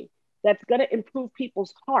technology that's going to improve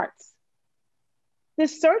people's hearts, the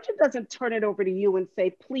surgeon doesn't turn it over to you and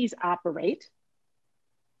say, please operate.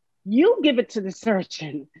 You give it to the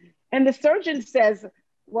surgeon. And the surgeon says,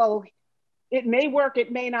 well, it may work, it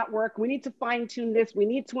may not work. We need to fine tune this. We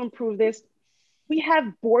need to improve this. We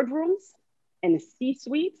have boardrooms and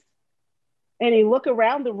C-suites, and you look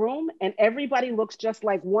around the room and everybody looks just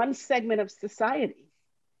like one segment of society.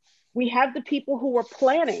 We have the people who are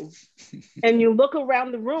planning, and you look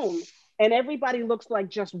around the room and everybody looks like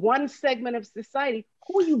just one segment of society.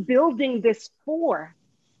 Who are you building this for?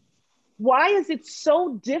 Why is it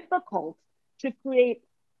so difficult to create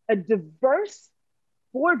a diverse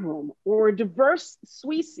boardroom or a diverse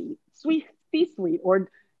C-suite or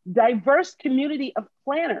diverse community of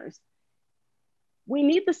planners? We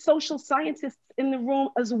need the social scientists in the room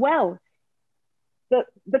as well.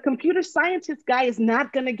 The computer scientist guy is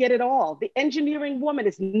not going to get it all. The engineering woman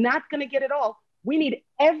is not going to get it all. We need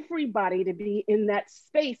everybody to be in that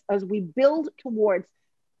space as we build towards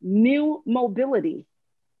new mobility.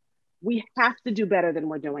 We have to do better than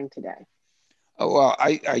we're doing today. Oh, well,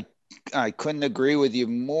 I couldn't agree with you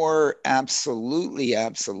more. Absolutely,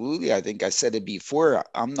 absolutely. I think I said it before.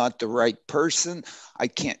 I'm not the right person. I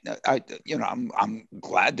can't. I'm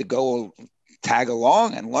glad to go tag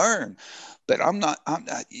along and learn, but I'm not.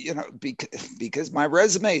 Because my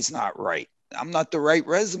resume is not right. I'm not the right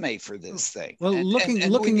resume for this thing. Well,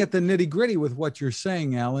 looking at the nitty gritty with what you're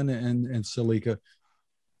saying, Alain and Selika,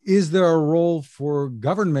 is there a role for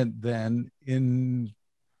government then in,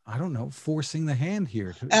 I don't know, forcing the hand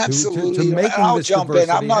here absolutely to making I'll this jump in.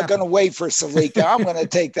 I'm not happen? going to wait for Selika. I'm going to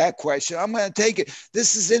take that question. I'm going to take it.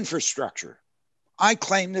 This is infrastructure. I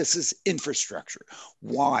claim this is infrastructure.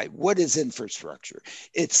 Why? What is infrastructure?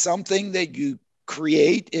 It's something that you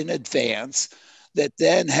create in advance that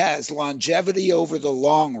then has longevity over the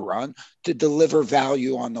long run to deliver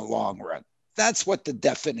value on the long run. That's what the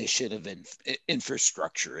definition of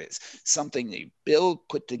infrastructure is. Something that you build,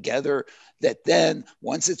 put together, that then,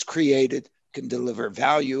 once it's created, can deliver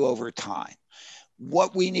value over time.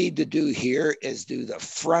 What we need to do here is do the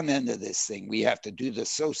front end of this thing. We have to do the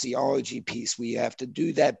sociology piece. We have to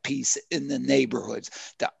do that piece in the neighborhoods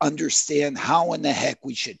to understand how in the heck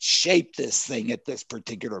we should shape this thing at this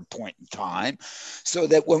particular point in time, so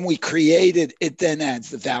that when we create it, it then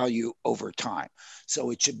adds the value over time.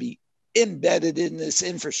 So it should be embedded in this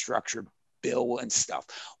infrastructure bill and stuff.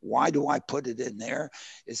 Why do I put it in there?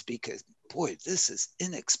 Is because, boy, this is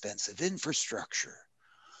inexpensive infrastructure.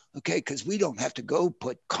 Okay, because we don't have to go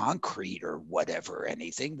put concrete or whatever,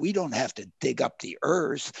 anything. We don't have to dig up the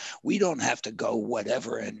earth. We don't have to go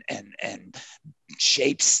whatever and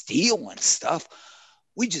shape steel and stuff.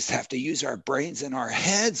 We just have to use our brains and our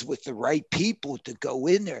heads with the right people to go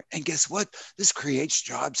in there. And guess what? This creates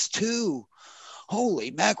jobs too.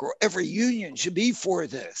 Holy mackerel, every union should be for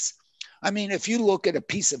this. I mean, if you look at a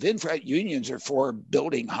piece of infra, unions are for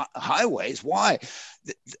building highways. Why?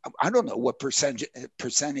 I don't know what percentage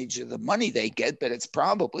of the money they get, but it's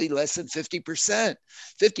probably less than 50%.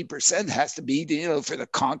 50% has to be, for the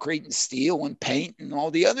concrete and steel and paint and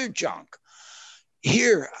all the other junk.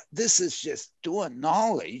 Here, this is just doing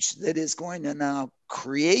knowledge that is going to now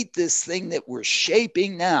create this thing that we're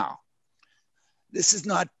shaping now. This is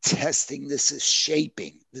not testing, this is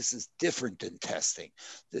shaping. This is different than testing.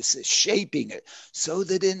 This is shaping it so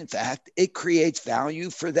that, in fact, it creates value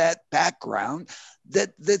for that background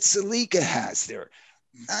that Selika has there.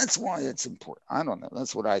 That's why it's important. I don't know.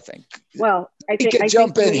 That's what I think. Well, I think you can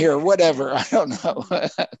jump in here, whatever. I don't know.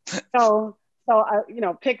 So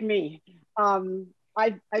pick me.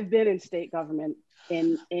 I've been in state government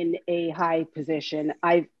in a high position.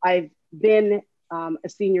 I've been a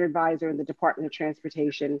senior advisor in the Department of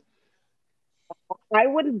Transportation. I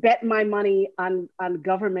wouldn't bet my money on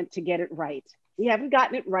government to get it right. We haven't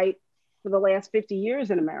gotten it right for the last 50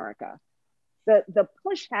 years in America. The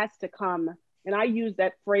push has to come, and I use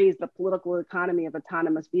that phrase, the political economy of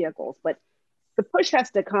autonomous vehicles, but the push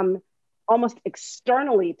has to come almost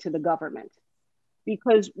externally to the government,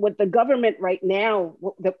 because what the government right now,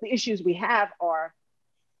 the issues we have are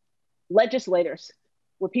legislators,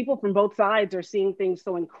 where people from both sides are seeing things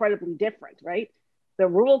so incredibly different, right? The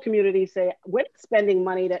rural communities say, we're spending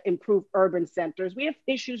money to improve urban centers. We have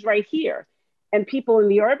issues right here. And people in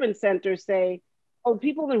the urban centers say, oh,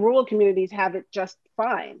 people in the rural communities have it just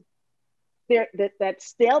fine. That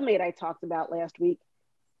stalemate I talked about last week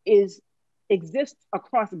exists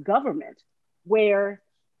across government, where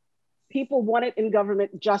people want it in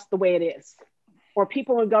government just the way it is. Or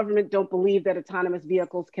people in government don't believe that autonomous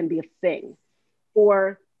vehicles can be a thing.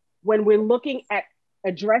 Or when we're looking at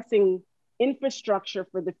addressing infrastructure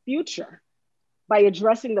for the future by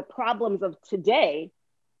addressing the problems of today,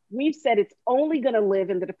 we've said it's only going to live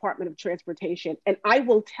in the Department of Transportation. And I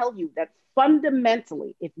will tell you that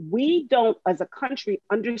fundamentally, if we don't, as a country,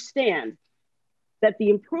 understand that the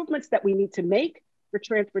improvements that we need to make for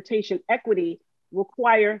transportation equity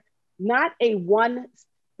require not a one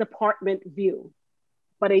department view,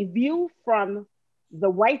 but a view from the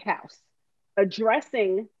White House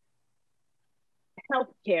addressing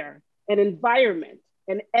healthcare and environment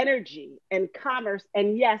and energy and commerce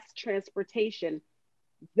and, yes, transportation.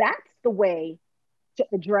 That's the way to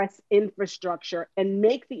address infrastructure and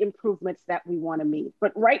make the improvements that we want to meet.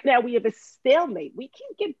 But right now we have a stalemate. We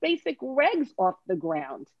can't get basic regs off the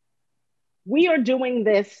ground. We are doing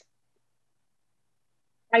this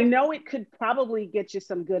I know it could probably get you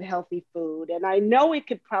some good, healthy food. And I know it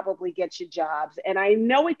could probably get you jobs. And I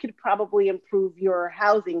know it could probably improve your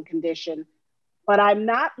housing condition. But I'm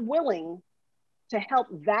not willing to help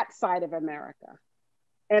that side of America.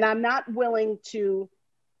 And I'm not willing to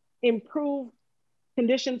improve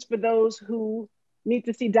conditions for those who need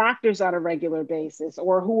to see doctors on a regular basis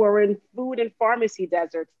or who are in food and pharmacy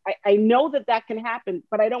deserts. I know that that can happen,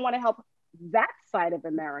 but I don't want to help that side of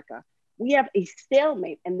America. We have a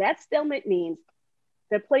stalemate, and that stalemate means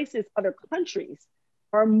that places, other countries,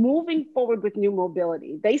 are moving forward with new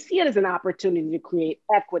mobility. They see it as an opportunity to create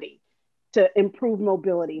equity, to improve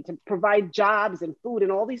mobility, to provide jobs and food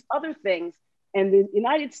and all these other things. And the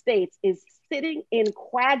United States is sitting in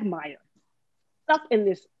quagmire, stuck in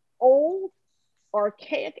this old,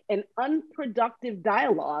 archaic, and unproductive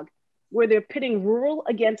dialogue where they're pitting rural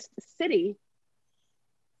against city,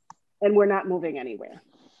 and we're not moving anywhere.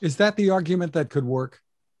 Is that the argument that could work?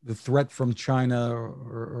 The threat from China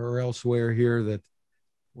or elsewhere here that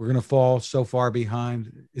we're going to fall so far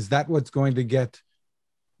behind? Is that what's going to get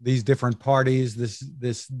these different parties,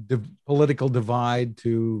 this political divide,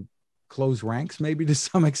 to close ranks, maybe to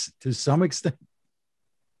some extent?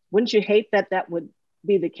 Wouldn't you hate that that would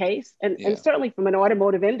be the case? And certainly from an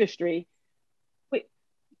automotive industry,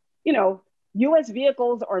 U.S.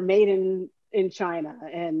 vehicles are made in China,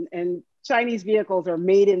 and Chinese vehicles are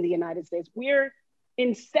made in the United States. We're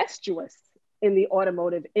incestuous in the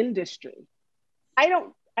automotive industry. I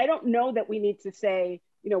don't know that we need to say,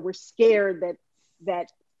 we're scared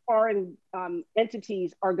that foreign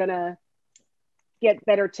entities are going to get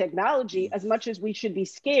better technology, as much as we should be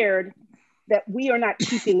scared that we are not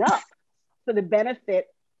keeping up for the benefit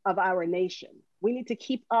of our nation. We need to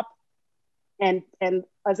keep up and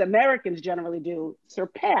as Americans generally do,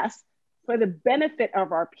 surpass for the benefit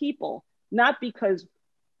of our people, not because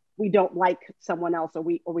we don't like someone else or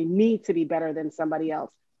we need to be better than somebody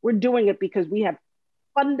else. We're doing it because we have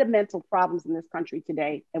fundamental problems in this country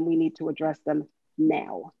today, and we need to address them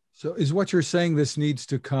now. So is what you're saying this needs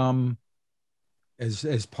to come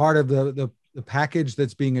as part of the package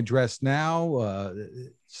that's being addressed now,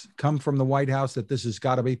 come from the White House, that this has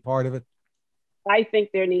got to be part of it? I think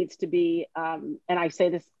there needs to be, and I say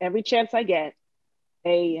this every chance I get,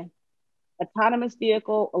 a autonomous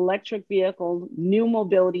vehicle, electric vehicle, new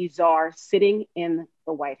mobility czar sitting in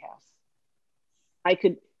the White House. I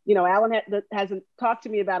could, Alain hasn't talked to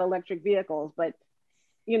me about electric vehicles, but,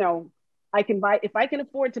 I can buy, if I can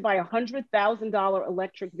afford to buy $100,000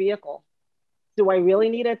 electric vehicle, do I really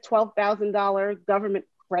need a $12,000 government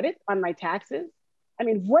credit on my taxes? I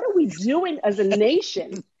mean, what are we doing as a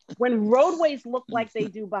nation when roadways look like they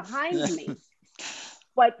do behind me?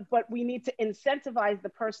 But we need to incentivize the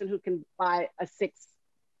person who can buy a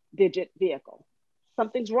 6-digit vehicle.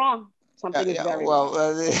 Something's wrong. Something is very wrong.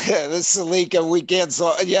 This Selika, we can't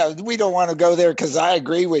solve. Yeah, we don't want to go there because I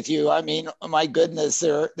agree with you. I mean, my goodness,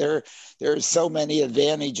 there's so many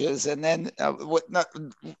advantages, and then we'll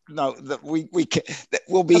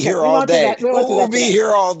be here all day. We'll be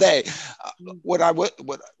here all day. What I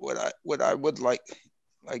would like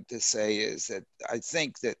to say is that I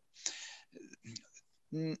think that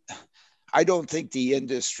I don't think the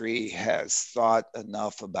industry has thought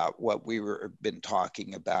enough about what been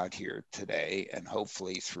talking about here today, and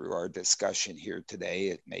hopefully through our discussion here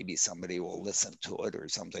today, maybe somebody will listen to it or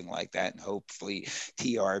something like that, and hopefully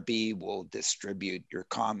TRB will distribute your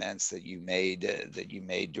comments that you made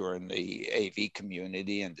during the AV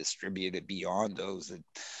community and distribute it beyond those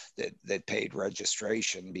that paid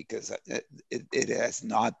registration, because it has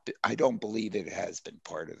not. I don't believe it has been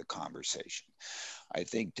part of the conversation. I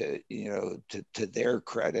think to their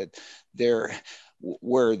credit,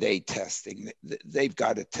 were they testing? They've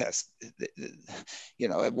got to test.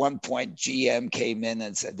 At one point, GM came in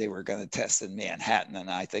and said they were going to test in Manhattan, and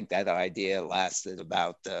I think that idea lasted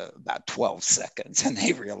about 12 seconds, and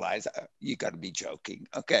they realized you got to be joking,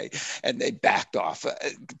 okay? And they backed off.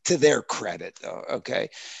 To their credit, okay.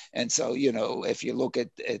 And so if you look at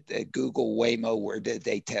Google Waymo, where did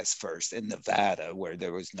they test first? In Nevada, where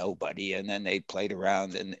there was nobody, and then they played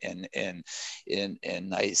around in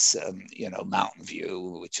nice Mountain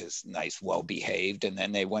View, which is nice, well behaved, and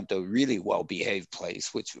then they went to a really well behaved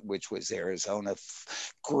place, which was Arizona.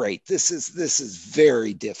 Great. This is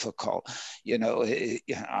very difficult.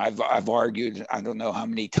 I've argued I don't know how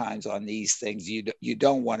many times on these things. You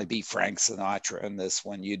don't want to be Frank Sinatra in this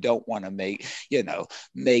one. You don't want to make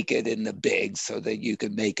it in the big so that you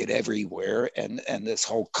can make it everywhere. And this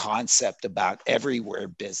whole concept about everywhere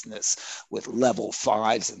business with level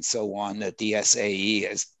 5s and so on that the SAE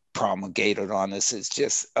has promulgated on us is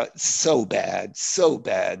just so bad, so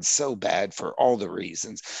bad, so bad for all the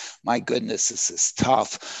reasons. My goodness, this is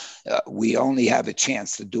tough. We only have a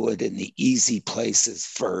chance to do it in the easy places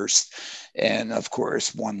first. And of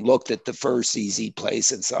course, one looked at the first easy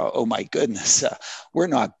place and saw, oh my goodness, we're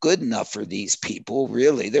not good enough for these people.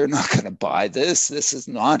 Really, they're not going to buy this. This is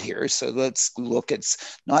not here. So let's look at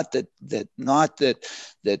not that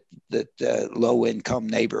low-income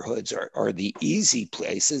neighborhoods are the easy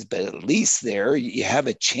places, but at least there you have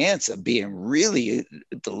a chance of being really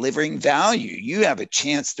delivering value. You have a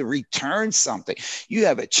chance to return something. You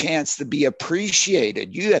have a chance to be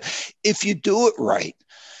appreciated. If you do it right.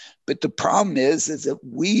 But the problem is that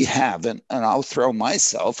we haven't, and I'll throw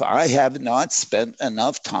myself, I have not spent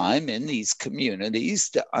enough time in these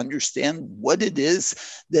communities to understand what it is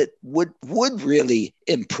that would really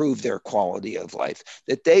improve their quality of life,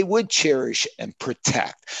 that they would cherish and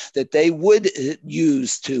protect, that they would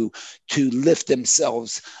use to lift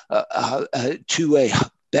themselves to a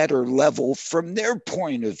better level from their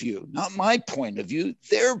point of view, not my point of view,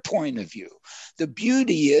 their point of view. The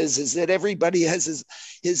beauty is that everybody has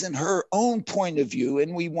his and her own point of view,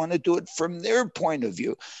 and we want to do it from their point of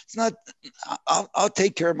view. It's not, I'll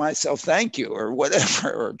take care of myself, thank you, or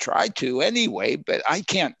whatever, or try to anyway, but I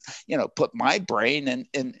can't, put my brain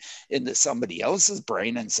into somebody else's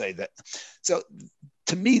brain and say that. So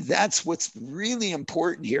to me, that's what's really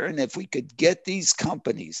important here. And if we could get these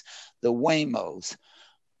companies, the Waymos,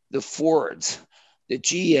 the Fords, the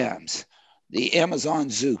GMs, the Amazon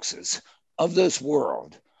Zookses of this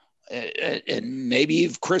world, and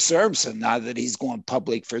maybe Chris Urmson, now that he's going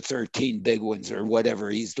public for 13 big ones or whatever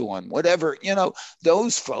he's doing, whatever,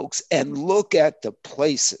 those folks, and look at the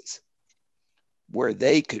places where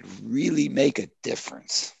they could really make a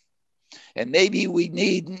difference. And maybe we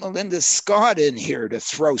need Melinda Scott in here to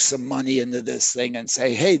throw some money into this thing and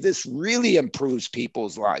say, hey, this really improves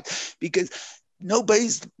people's lives, because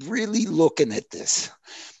nobody's really looking at this.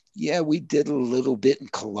 Yeah, we did a little bit in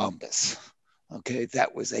Columbus. Okay,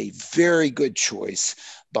 that was a very good choice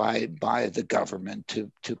by the government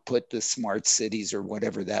to put the smart cities or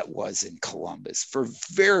whatever that was in Columbus for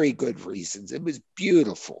very good reasons. It was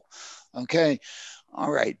beautiful. Okay, all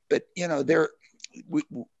right, but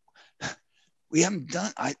we haven't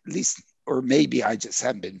done, at least, or maybe I just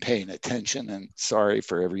haven't been paying attention. And sorry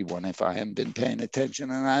for everyone if I haven't been paying attention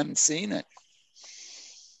and I haven't seen it.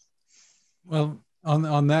 Well,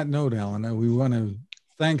 on that note, Alain, we want to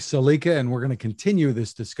thank Selika, and we're going to continue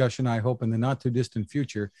this discussion, I hope, in the not too distant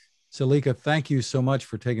future. Selika, thank you so much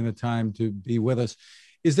for taking the time to be with us.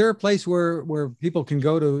 Is there a place where people can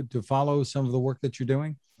go to follow some of the work that you're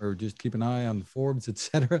doing, or just keep an eye on Forbes, et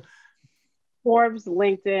cetera? Forbes,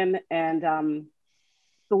 LinkedIn, and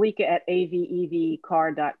Selika at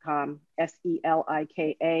avevcar.com,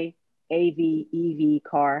 Selika,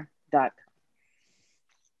 avevcar.com.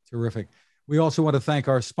 Terrific. We also want to thank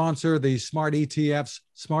our sponsor, the Smart ETFs,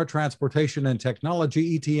 Smart Transportation and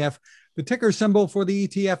Technology ETF. The ticker symbol for the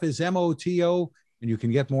ETF is MOTO, and you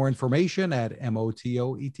can get more information at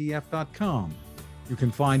motoetf.com. You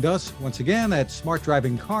can find us, once again, at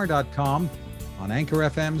smartdrivingcar.com, on Anchor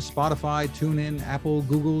FM, Spotify, TuneIn, Apple,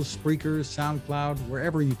 Google, Spreaker, SoundCloud,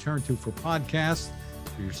 wherever you turn to for podcasts.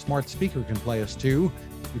 Your smart speaker can play us too.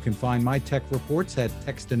 You can find my tech reports at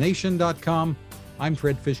techstination.com. I'm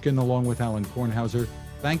Fred Fishkin, along with Alain Kornhauser.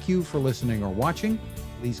 Thank you for listening or watching.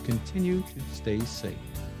 Please continue to stay safe.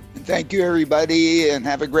 And thank you, everybody, and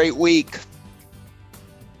have a great week.